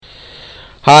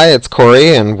Hi, it's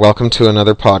Corey, and welcome to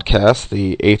another podcast,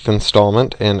 the 8th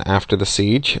installment in After the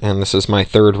Siege. And this is my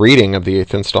third reading of the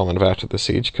 8th installment of After the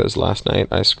Siege, because last night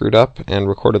I screwed up and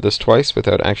recorded this twice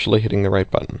without actually hitting the right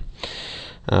button.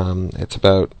 It's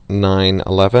about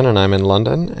 9:11, and I'm in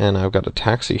London, and I've got a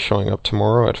taxi showing up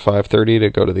tomorrow at 5:30 to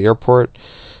go to the airport,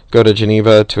 go to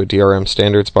Geneva to a DRM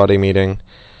standards body meeting,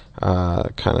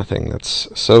 kind of thing that's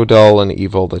so dull and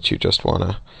evil that you just want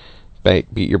to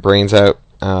beat your brains out.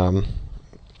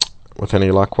 With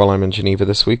any luck, while I'm in Geneva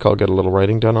this week, I'll get a little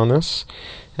writing done on this,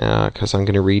 because I'm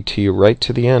going to read to you right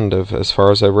to the end of as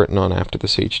far as I've written on After the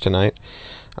Siege tonight.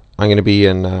 I'm going to be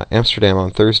in Amsterdam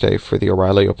on Thursday for the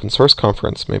O'Reilly Open Source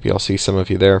Conference. Maybe I'll see some of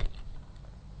you there.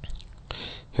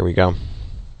 Here we go.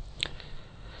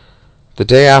 The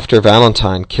day after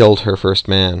Valentine killed her first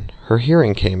man, her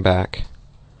hearing came back.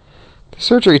 The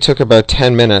surgery took about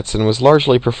 10 minutes and was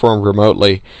largely performed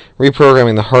remotely,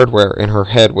 reprogramming the hardware in her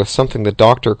head with something the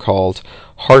doctor called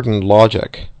hardened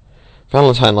logic.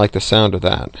 Valentine liked the sound of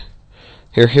that.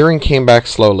 Her hearing came back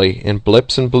slowly, in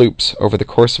blips and bloops, over the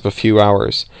course of a few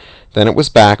hours. Then it was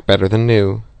back better than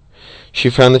new. She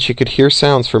found that she could hear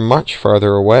sounds from much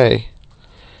farther away.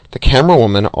 The camera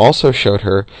woman also showed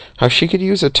her how she could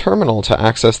use a terminal to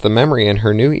access the memory in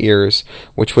her new ears,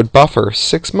 which would buffer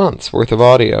 6 months' worth of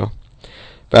audio.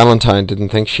 Valentine didn't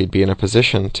think she'd be in a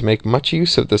position to make much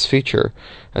use of this feature,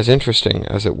 as interesting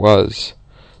as it was.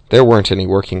 There weren't any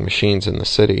working machines in the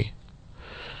city.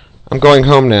 "I'm going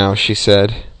home now," she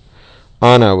said.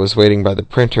 Anna was waiting by the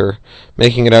printer,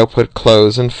 making it output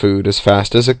clothes and food as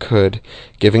fast as it could,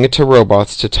 giving it to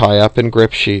robots to tie up in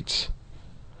grip sheets.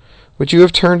 "Would you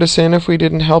have turned us in if we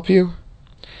didn't help you?"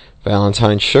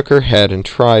 Valentine shook her head and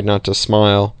tried not to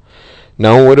smile.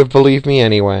 "No one would have believed me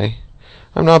anyway.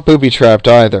 I'm not booby-trapped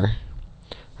either."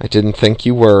 "I didn't think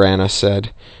you were," Anna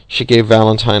said. She gave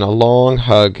Valentine a long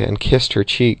hug and kissed her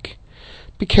cheek.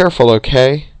 "Be careful,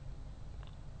 okay?"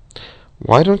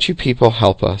 "Why don't you people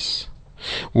help us?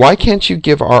 Why can't you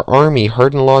give our army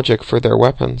hardened logic for their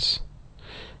weapons?"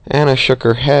 Anna shook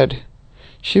her head.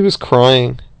 She was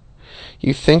crying.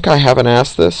 "You think I haven't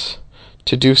asked this?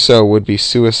 To do so would be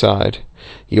suicide.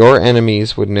 Your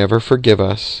enemies would never forgive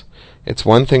us. It's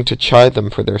one thing to chide them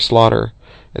for their slaughter.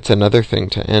 It's another thing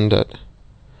to end it."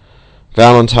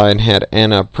 Valentine had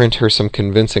Anna print her some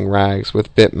convincing rags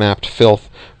with bit-mapped filth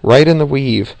right in the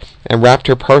weave, and wrapped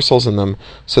her parcels in them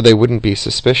so they wouldn't be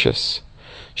suspicious.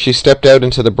 She stepped out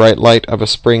into the bright light of a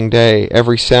spring day,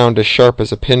 every sound as sharp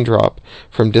as a pin drop,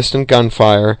 from distant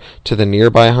gunfire to the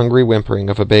nearby hungry whimpering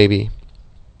of a baby.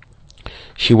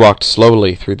 She walked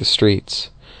slowly through the streets.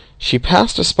 She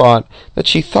passed a spot that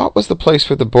she thought was the place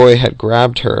where the boy had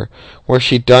grabbed her, where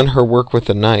she'd done her work with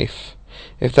the knife.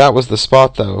 If that was the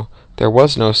spot, though, there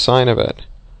was no sign of it.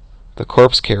 The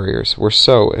corpse carriers were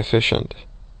so efficient.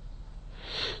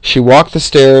 She walked the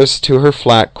stairs to her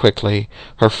flat quickly,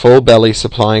 her full belly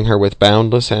supplying her with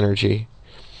boundless energy.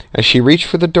 As she reached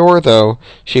for the door, though,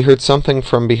 she heard something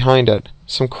from behind it,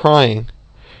 some crying.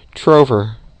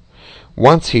 Trover.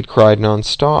 Once he'd cried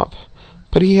non-stop,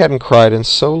 but he hadn't cried in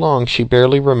so long she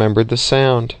barely remembered the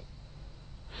sound.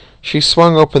 She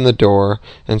swung open the door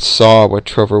and saw what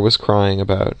Trover was crying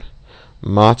about.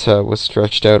 Mata was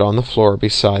stretched out on the floor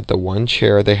beside the one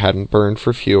chair they hadn't burned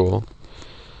for fuel.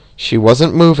 She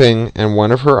wasn't moving, and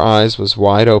one of her eyes was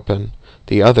wide open,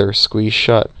 the other squeezed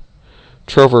shut.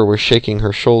 Trover was shaking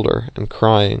her shoulder and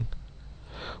crying.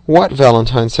 "What?"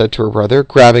 Valentine said to her brother,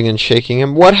 grabbing and shaking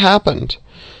him. "What happened?"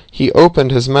 He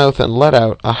opened his mouth and let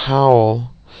out a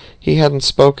howl. He hadn't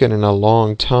spoken in a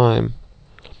long time.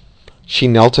 She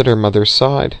knelt at her mother's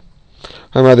side.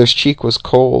 Her mother's cheek was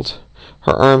cold.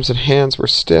 Her arms and hands were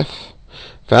stiff.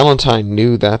 Valentine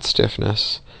knew that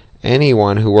stiffness.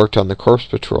 Anyone who worked on the corpse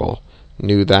patrol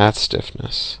knew that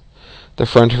stiffness. The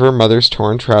front of her mother's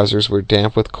torn trousers were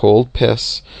damp with cold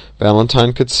piss.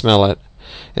 Valentine could smell it.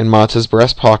 In Mata's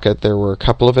breast pocket there were a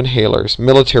couple of inhalers,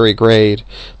 military grade,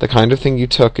 the kind of thing you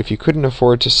took if you couldn't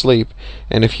afford to sleep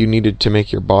and if you needed to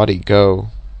make your body go.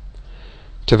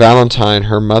 To Valentine,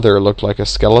 her mother looked like a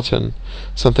skeleton,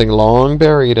 something long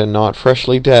buried and not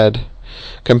freshly dead.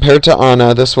 Compared to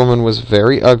Anna, this woman was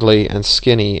very ugly and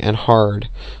skinny and hard,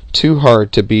 too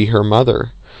hard to be her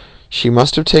mother. She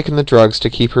must have taken the drugs to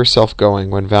keep herself going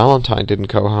when Valentine didn't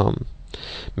go home.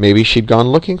 Maybe she'd gone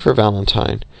looking for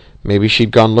Valentine. Maybe she'd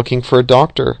gone looking for a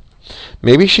doctor.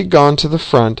 Maybe she'd gone to the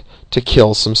front to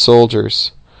kill some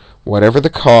soldiers. Whatever the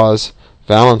cause,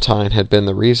 Valentine had been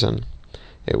the reason.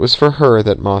 It was for her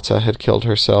that Mata had killed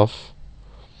herself.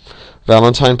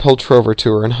 Valentine pulled Trover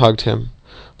to her and hugged him.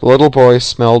 The little boy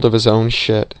smelled of his own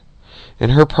shit. In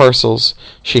her parcels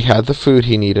she had the food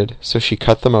he needed, so she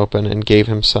cut them open and gave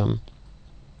him some.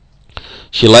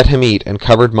 She let him eat and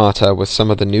covered Mata with some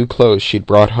of the new clothes she'd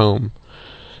brought home.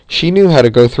 She knew how to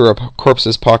go through a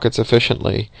corpse's pockets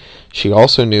efficiently. She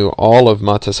also knew all of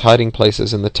Mata's hiding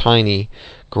places in the tiny,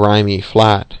 grimy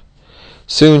flat.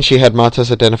 Soon she had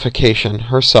Mata's identification,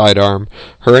 her sidearm,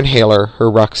 her inhaler, her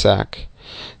rucksack.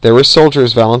 There were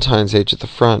soldiers Valentine's age at the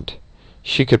front.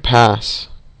 She could pass.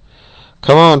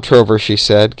 "Come on, Trover," she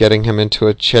said, getting him into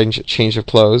a change of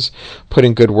clothes,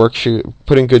 putting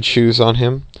good shoes on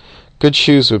him. Good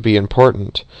shoes would be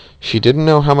important. She didn't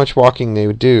know how much walking they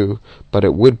would do, but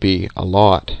it would be a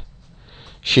lot.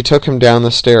 She took him down the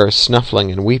stairs,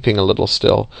 snuffling and weeping a little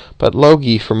still, but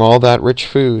logy from all that rich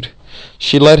food.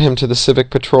 She led him to the Civic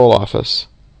Patrol office.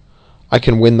 "I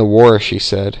can win the war," she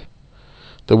said.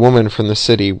 The woman from the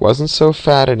city wasn't so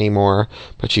fat anymore,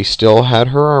 but she still had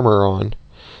her armor on.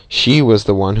 She was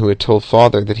the one who had told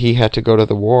Father that he had to go to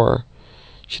the war.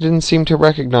 She didn't seem to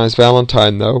recognize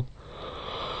Valentine, though.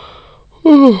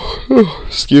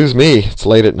 Excuse me, it's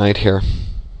late at night here.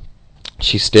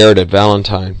 She stared at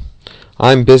Valentine.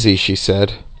 "I'm busy," she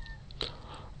said.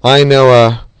 "I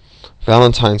know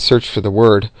Valentine searched for the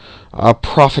word. "A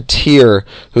profiteer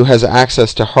who has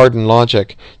access to hardened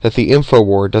logic that the info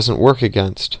war doesn't work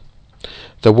against."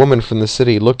 The woman from the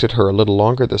city looked at her a little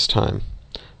longer this time.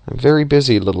 "I'm very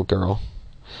busy, little girl."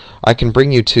 "I can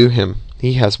bring you to him.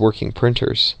 He has working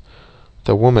printers."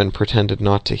 The woman pretended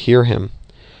not to hear him.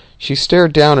 She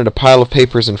stared down at a pile of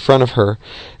papers in front of her,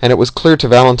 and it was clear to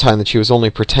Valentine that she was only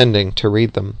pretending to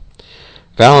read them.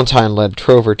 Valentine led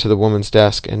Trover to the woman's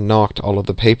desk and knocked all of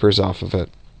the papers off of it.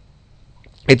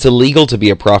 "It's illegal to be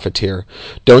a profiteer.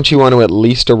 Don't you want to at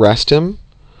least arrest him?"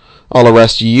 "I'll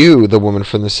arrest you," the woman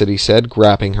from the city said,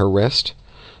 grabbing her wrist.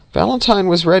 Valentine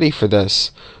was ready for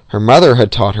this. Her mother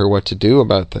had taught her what to do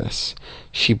about this.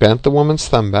 She bent the woman's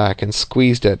thumb back and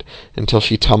squeezed it until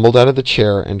she tumbled out of the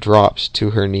chair and dropped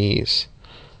to her knees.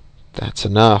 "That's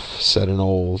enough," said an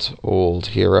old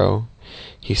hero.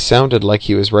 He sounded like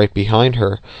he was right behind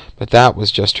her, but that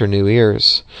was just her new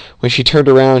ears. When she turned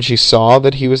around, she saw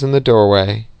that he was in the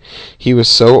doorway. He was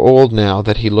so old now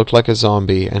that he looked like a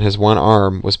zombie, and his one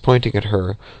arm was pointing at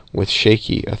her with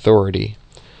shaky authority.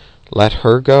 "Let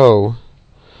her go."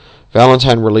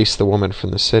 Valentine released the woman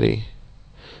from the city.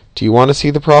 "Do you want to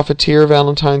see the profiteer?"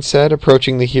 Valentine said,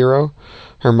 approaching the hero.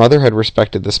 Her mother had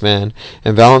respected this man,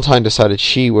 and Valentine decided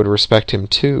she would respect him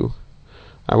too.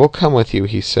 "I will come with you,"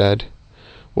 he said.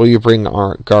 "Will you bring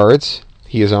guards?"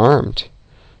 "He is armed."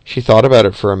 She thought about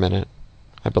it for a minute.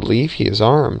 "I believe he is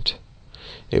armed."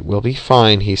 "It will be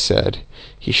fine," he said.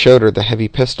 He showed her the heavy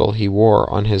pistol he wore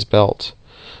on his belt.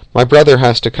 "My brother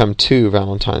has to come too,"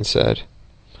 Valentine said.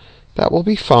 "That will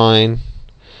be fine."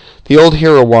 The old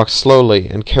hero walked slowly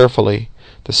and carefully.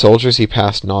 The soldiers he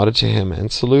passed nodded to him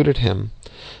and saluted him.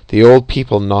 The old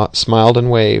people smiled and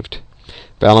waved.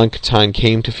 Valentine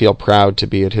came to feel proud to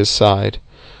be at his side.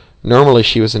 Normally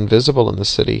she was invisible in the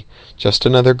city, just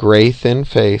another gray, thin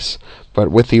face, but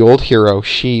with the old hero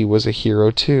she was a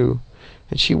hero too.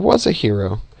 And she was a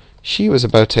hero. She was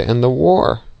about to end the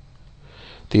war.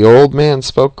 The old man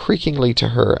spoke creakingly to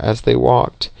her as they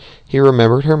walked. He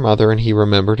remembered her mother and he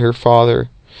remembered her father.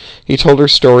 He told her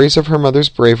stories of her mother's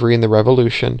bravery in the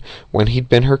Revolution when he'd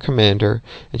been her commander,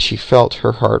 and she felt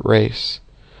her heart race.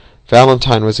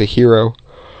 Valentine was a hero.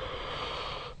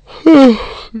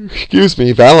 Excuse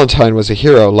me, Valentine was a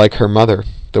hero like her mother.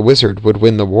 The wizard would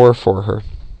win the war for her.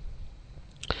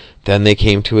 Then they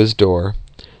came to his door.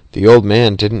 The old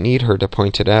man didn't need her to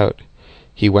point it out.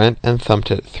 He went and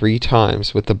thumped it 3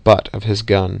 times with the butt of his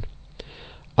gun.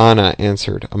 Anna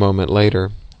answered a moment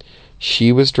later.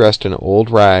 She was dressed in old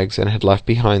rags and had left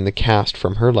behind the cast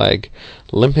from her leg,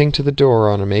 limping to the door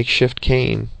on a makeshift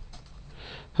cane.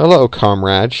 "Hello,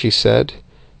 comrade," she said.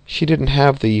 She didn't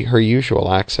have her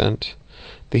usual accent.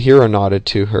 The hero nodded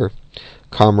to her.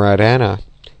 "Comrade Anna."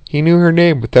 He knew her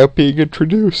name without being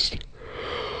introduced.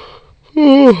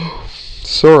 "Oh,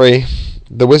 sorry."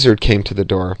 The wizard came to the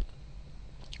door.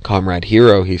 "Comrade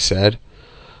Hero," he said.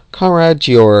 "Comrade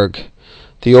Georg."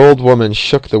 The old woman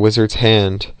shook the wizard's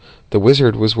hand. The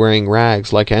wizard was wearing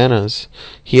rags like Anna's.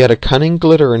 He had a cunning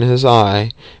glitter in his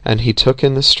eye, and he took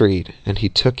in the street, and he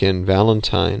took in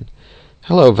Valentine.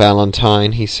 "Hello,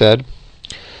 Valentine," he said.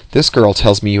 "This girl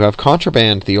tells me you have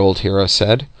contraband," the old hero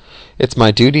said. "It's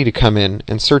my duty to come in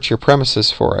and search your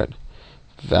premises for it."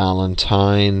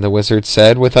 "Valentine," the wizard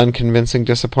said with unconvincing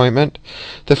disappointment.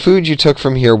 "The food you took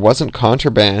from here wasn't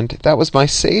contraband. That was my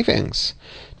savings."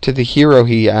 To the hero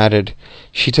he added,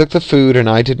 "She took the food and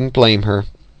I didn't blame her."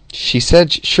 She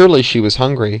said surely she was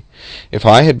hungry. If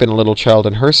I had been a little child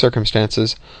in her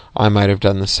circumstances, I might have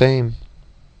done the same.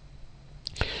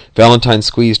 Valentine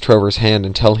squeezed Trover's hand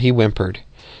until he whimpered.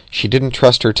 She didn't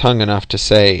trust her tongue enough to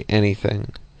say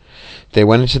anything. They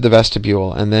went into the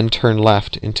vestibule and then turned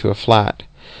left into a flat.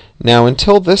 Now,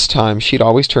 until this time, she'd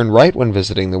always turned right when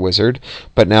visiting the wizard,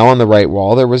 but now on the right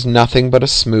wall there was nothing but a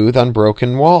smooth,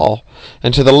 unbroken wall,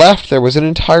 and to the left there was an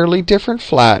entirely different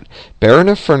flat, barren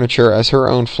of furniture as her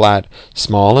own flat,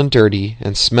 small and dirty,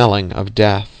 and smelling of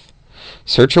death.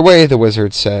 "Search away," the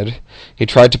wizard said. He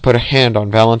tried to put a hand on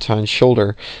Valentine's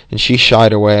shoulder, and she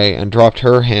shied away and dropped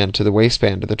her hand to the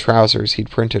waistband of the trousers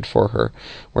he'd printed for her,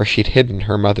 where she'd hidden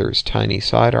her mother's tiny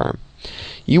sidearm.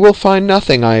 "You will find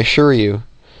nothing, I assure you."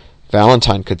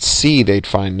 Valentine could see they'd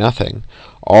find nothing.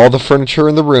 All the furniture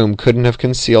in the room couldn't have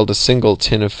concealed a single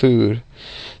tin of food.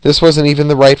 This wasn't even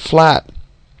the right flat.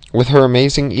 With her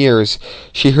amazing ears,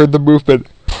 she heard the movement.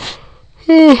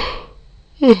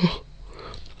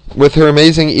 With her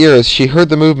amazing ears, she heard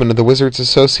the movement of the wizard's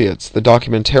associates, the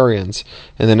documentarians,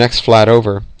 in the next flat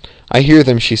over. "I hear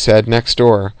them," she said, "next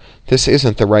door. This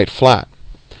isn't the right flat."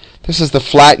 "This is the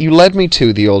flat you led me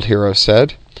to," the old hero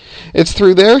said. "It's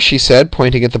through there," she said,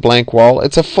 pointing at the blank wall.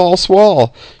 "It's a false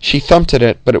wall." She thumped at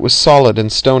it, but it was solid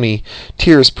and stony.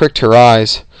 Tears pricked her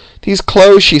eyes. "These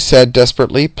clothes," she said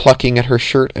desperately, plucking at her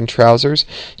shirt and trousers.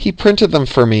 "He printed them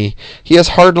for me. He has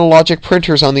Hardin Logic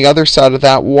printers on the other side of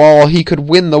that wall. He could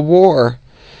win the war."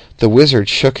 The wizard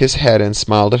shook his head and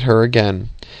smiled at her again.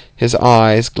 His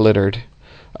eyes glittered.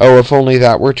 Oh, if only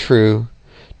that were true.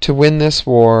 To win this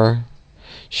war.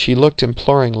 She looked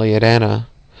imploringly at Anna.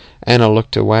 Anna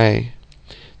looked away.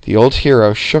 The old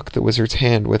hero shook the wizard's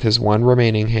hand with his one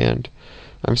remaining hand.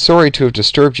 "I'm sorry to have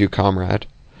disturbed you, comrade."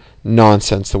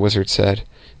 "Nonsense," the wizard said.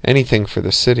 "Anything for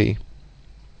the city."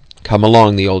 "Come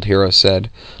along," the old hero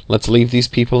said. "Let's leave these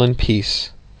people in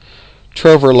peace."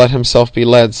 Trover let himself be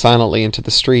led silently into the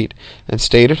street, and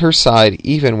stayed at her side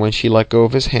even when she let go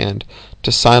of his hand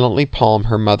to silently palm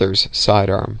her mother's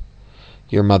sidearm.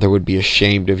 "Your mother would be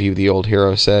ashamed of you," the old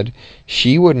hero said.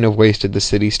 "She wouldn't have wasted the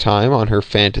city's time on her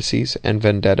fantasies and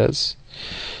vendettas."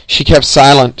 She kept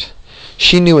silent.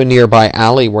 She knew a nearby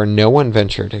alley where no one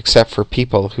ventured except for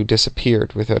people who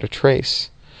disappeared without a trace.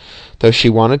 Though she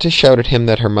wanted to shout at him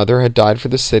that her mother had died for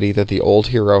the city that the old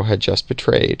hero had just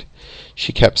betrayed,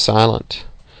 she kept silent.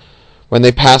 When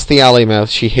they passed the alley mouth,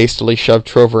 she hastily shoved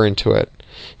Trover into it.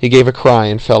 He gave a cry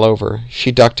and fell over.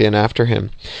 She ducked in after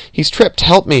him. "He's tripped!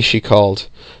 Help me!" she called.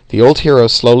 The old hero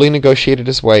slowly negotiated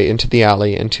his way into the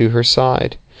alley and to her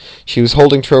side. She was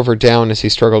holding Trover down as he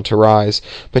struggled to rise,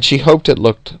 but she hoped it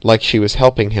looked like she was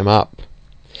helping him up.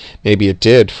 Maybe it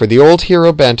did, for the old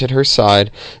hero bent at her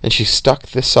side, and she stuck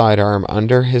the sidearm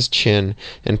under his chin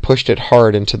and pushed it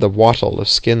hard into the wattle of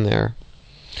skin there.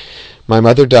 "My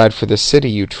mother died for the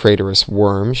city, you traitorous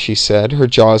worm," she said, her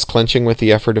jaws clenching with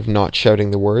the effort of not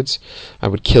shouting the words. "I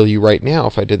would kill you right now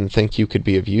if I didn't think you could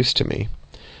be of use to me."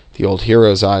 The old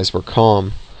hero's eyes were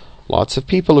calm. "Lots of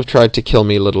people have tried to kill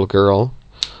me, little girl.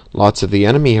 Lots of the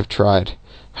enemy have tried.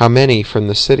 How many from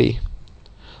the city?"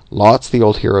 "Lots," the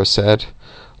old hero said.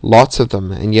 "Lots of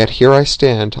them, and yet here I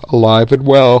stand, alive and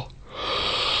well."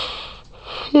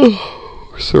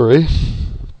 Sorry.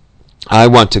 "I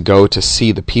want to go to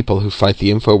see the people who fight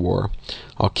the Infowar.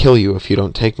 I'll kill you if you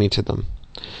don't take me to them."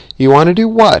 "You want to do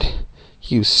what?"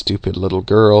 "You stupid little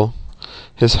girl."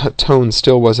 His tone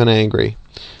still wasn't angry.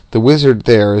 "The wizard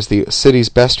there is the city's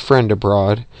best friend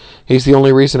abroad. He's the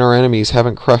only reason our enemies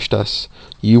haven't crushed us.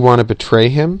 You want to betray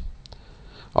him?"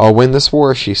 "I'll win this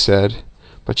war," she said.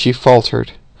 But she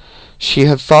faltered. She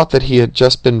had thought that he had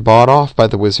just been bought off by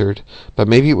the wizard, but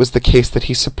maybe it was the case that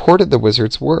he supported the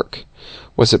wizard's work.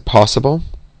 Was it possible?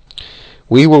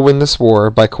 "We will win this war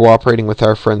by cooperating with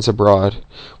our friends abroad.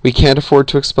 We can't afford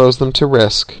to expose them to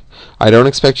risk. I don't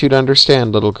expect you to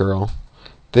understand, little girl.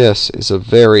 This is a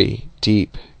very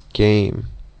deep game."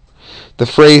 The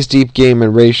phrase deep game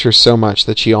enraged her so much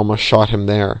that she almost shot him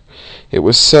there. It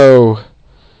was so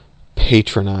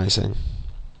patronizing.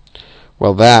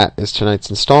 Well, that is tonight's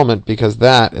installment, because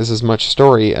that is as much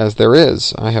story as there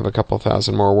is. I have a couple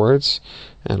thousand more words,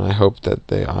 and I hope that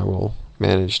I will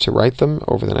manage to write them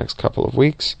over the next couple of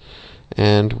weeks,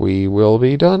 and we will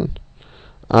be done.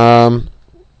 Good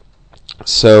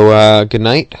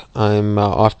night. I'm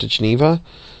off to Geneva.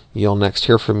 You'll next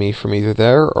hear from me from either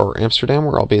there or Amsterdam,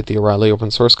 where I'll be at the O'Reilly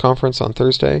Open Source Conference on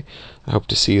Thursday. I hope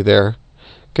to see you there.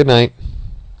 Good night.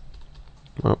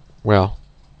 Well,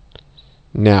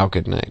 now good night.